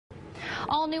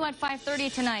All new at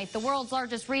 5:30 tonight, the world's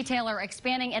largest retailer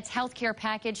expanding its healthcare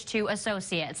package to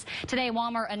associates. Today,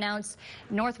 Walmart announced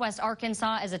Northwest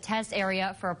Arkansas as a test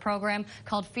area for a program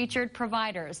called Featured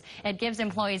Providers. It gives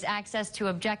employees access to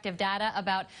objective data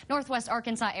about Northwest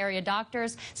Arkansas area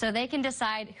doctors so they can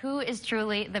decide who is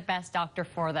truly the best doctor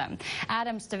for them.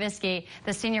 Adam Stavisky,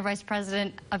 the Senior Vice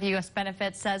President of U.S.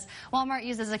 Benefits, says Walmart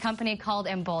uses a company called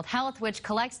Embold Health, which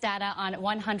collects data on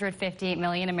 150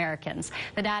 million Americans.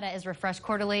 The data is refreshed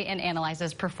quarterly and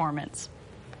analyzes performance.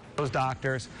 Those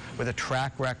doctors with a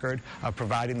track record of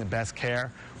providing the best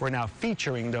care, we're now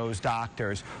featuring those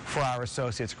doctors for our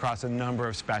associates across a number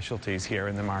of specialties here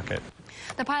in the market.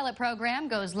 The pilot program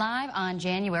goes live on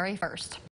January 1st.